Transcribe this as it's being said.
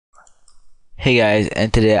Hey guys,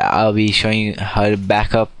 and today I'll be showing you how to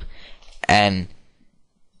backup and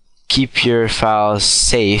keep your files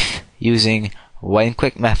safe using one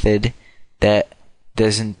quick method that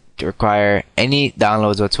doesn't require any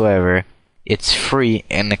downloads whatsoever. It's free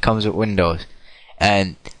and it comes with Windows.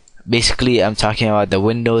 And basically I'm talking about the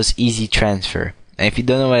Windows Easy Transfer. And if you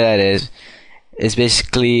don't know what that is, it's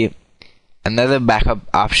basically another backup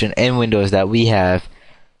option in Windows that we have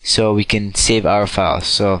so we can save our files.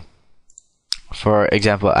 So for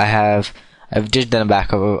example, I've just done a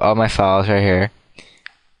backup of all my files right here.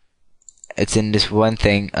 It's in this one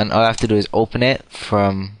thing, and all I have to do is open it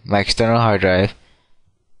from my external hard drive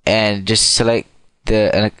and just select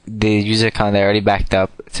the user account that I already backed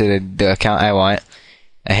up to the account I want.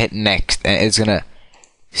 I hit next, and it's gonna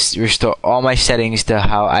restore all my settings to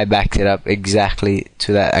how I backed it up exactly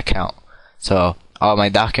to that account. So all my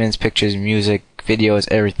documents, pictures, music, videos,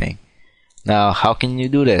 everything. Now, how can you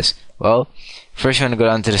do this? Well, first you want to go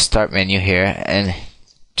down to the start menu here and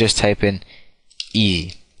just type in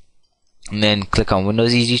easy, and then click on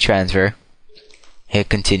Windows Easy Transfer. Hit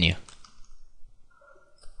continue.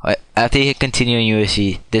 After you hit continue, you will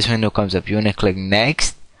see this window comes up. You want to click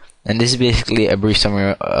next, and this is basically a brief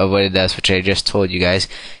summary of what it does, which I just told you guys.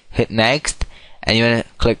 Hit next, and you want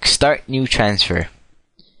to click start new transfer,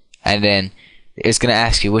 and then it's going to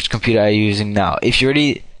ask you which computer are you using now. If you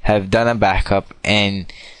already have done a backup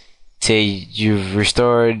and say you've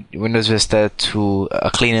restored Windows Vista to a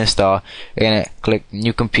clean install, you're gonna click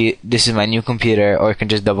new computer. This is my new computer, or you can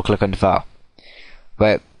just double click on the file.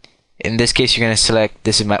 But in this case, you're gonna select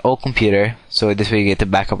this is my old computer, so this way you get to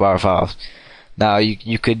back up our files. Now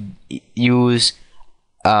you could use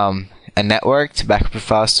a network to back up your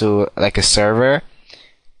files to like a server,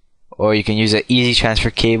 or you can use an easy transfer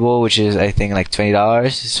cable, which is I think like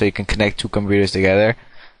 $20, so you can connect two computers together.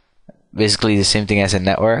 Basically the same thing as a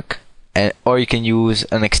network. Or you can use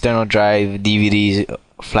an external drive, DVDs,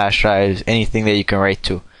 flash drives, anything that you can write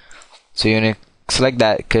to. So you're going to select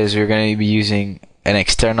that because we're going to be using an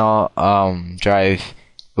external drive,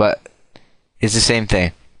 but it's the same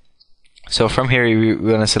thing. So from here we're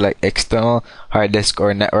going to select external hard disk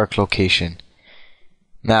or network location.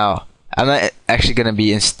 Now I'm not actually going to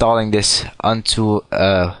be installing this onto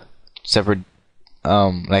a separate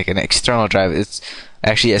like an external drive. It's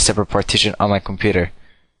actually a separate partition on my computer.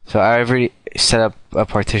 So I already set up a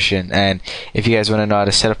partition, and if you guys want to know how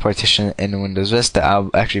to set up partition in Windows Vista, I'll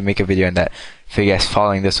actually make a video on that for you guys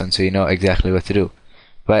following this one, so you know exactly what to do.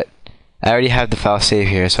 But I already have the file saved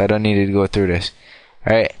here, so I don't need to go through this.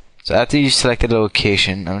 Alright, so after you selected the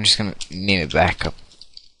location, I'm just gonna name it backup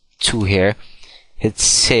 2 here. Hit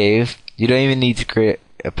save. You don't even need to create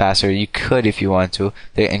a password. You could if you want to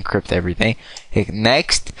encrypt everything. Hit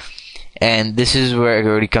next. And this is where it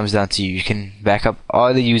already comes down to you. You can back up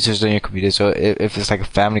all the users on your computer. So if it's like a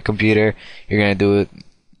family computer, you're going to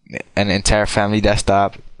do an entire family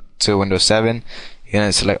desktop to Windows 7. You're going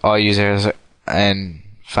to select all users and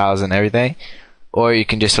files and everything. Or you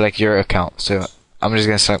can just select your account. So I'm just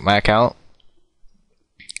going to select my account.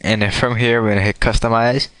 And then from here, we're going to hit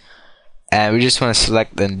customize. And we just want to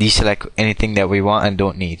select and deselect anything that we want and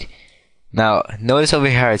don't need. Now, notice over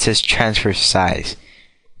here it says transfer size.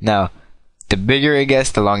 Now, the bigger it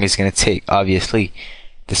gets, the longer it's going to take, obviously.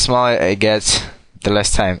 The smaller it gets, the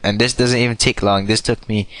less time. And this doesn't even take long. This took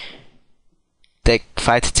me like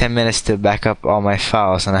 5 to 10 minutes to back up all my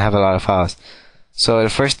files, and I have a lot of files. So the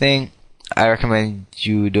first thing I recommend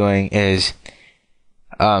you doing is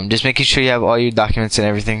just making sure you have all your documents and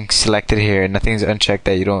everything selected here. Nothing's unchecked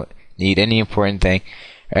that you don't need any important thing.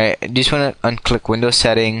 Alright, you just want to unclick Windows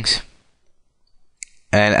settings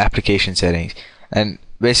and application settings. And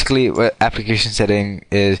basically what application setting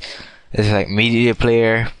is like media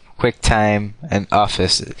player, QuickTime, and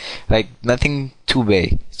Office. Like nothing too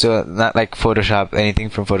big. So not like Photoshop. Anything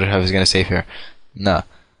from Photoshop is gonna save here. No.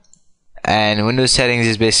 And Windows settings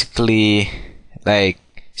is basically like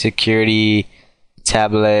security,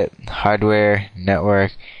 tablet, hardware,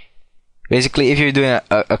 network. Basically, if you're doing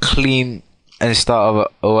a clean install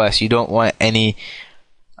of a OS, you don't want any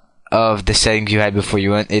of the settings you had before.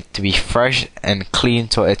 You want it to be fresh and clean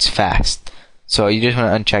so it's fast. So you just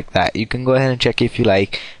want to uncheck that. You can go ahead and check it if you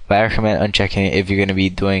like, but I recommend unchecking it if you're going to be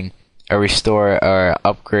doing a restore or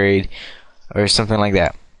upgrade or something like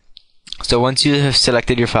that. So once you have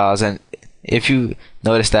selected your files, and if you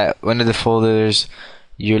notice that one of the folders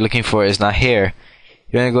you're looking for is not here,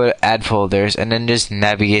 you're going to go to add folders and then just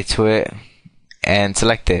navigate to it and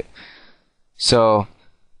select it. So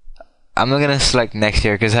I'm not gonna select next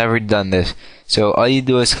here because I've already done this. So all you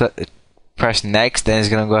do is press next, then it's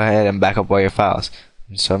gonna go ahead and back up all your files.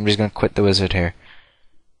 So I'm just gonna quit the wizard here.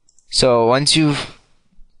 So once you've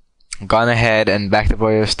gone ahead and backed up all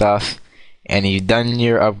your stuff and you've done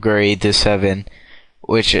your upgrade to 7,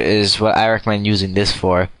 which is what I recommend using this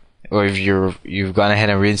for, or if you've gone ahead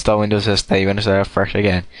and reinstalled Windows Vista, you want to start off fresh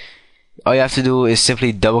again, all you have to do is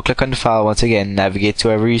simply double click on the file once again, navigate to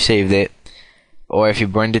wherever you saved it, or if you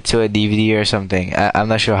burned it to a DVD or something. I'm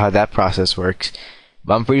not sure how that process works,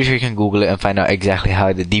 but I'm pretty sure you can Google it and find out exactly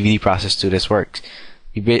how the DVD process to this works.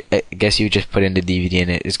 I guess you just put in the DVD in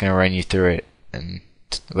it, it's going to run you through it and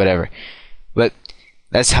whatever. But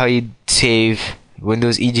that's how you save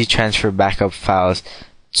Windows Easy Transfer backup files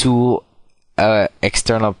to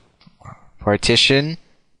external partition,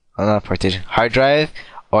 not partition, hard drive,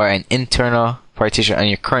 or an internal partition on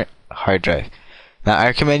your current hard drive. Now I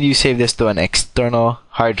recommend you save this to an external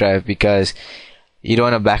hard drive because you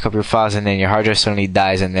don't want to back up your files and then your hard drive suddenly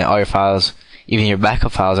dies and then all your files, even your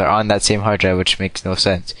backup files, are on that same hard drive, which makes no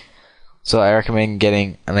sense. So I recommend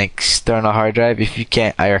getting an external hard drive. If you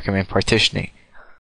can't, I recommend partitioning.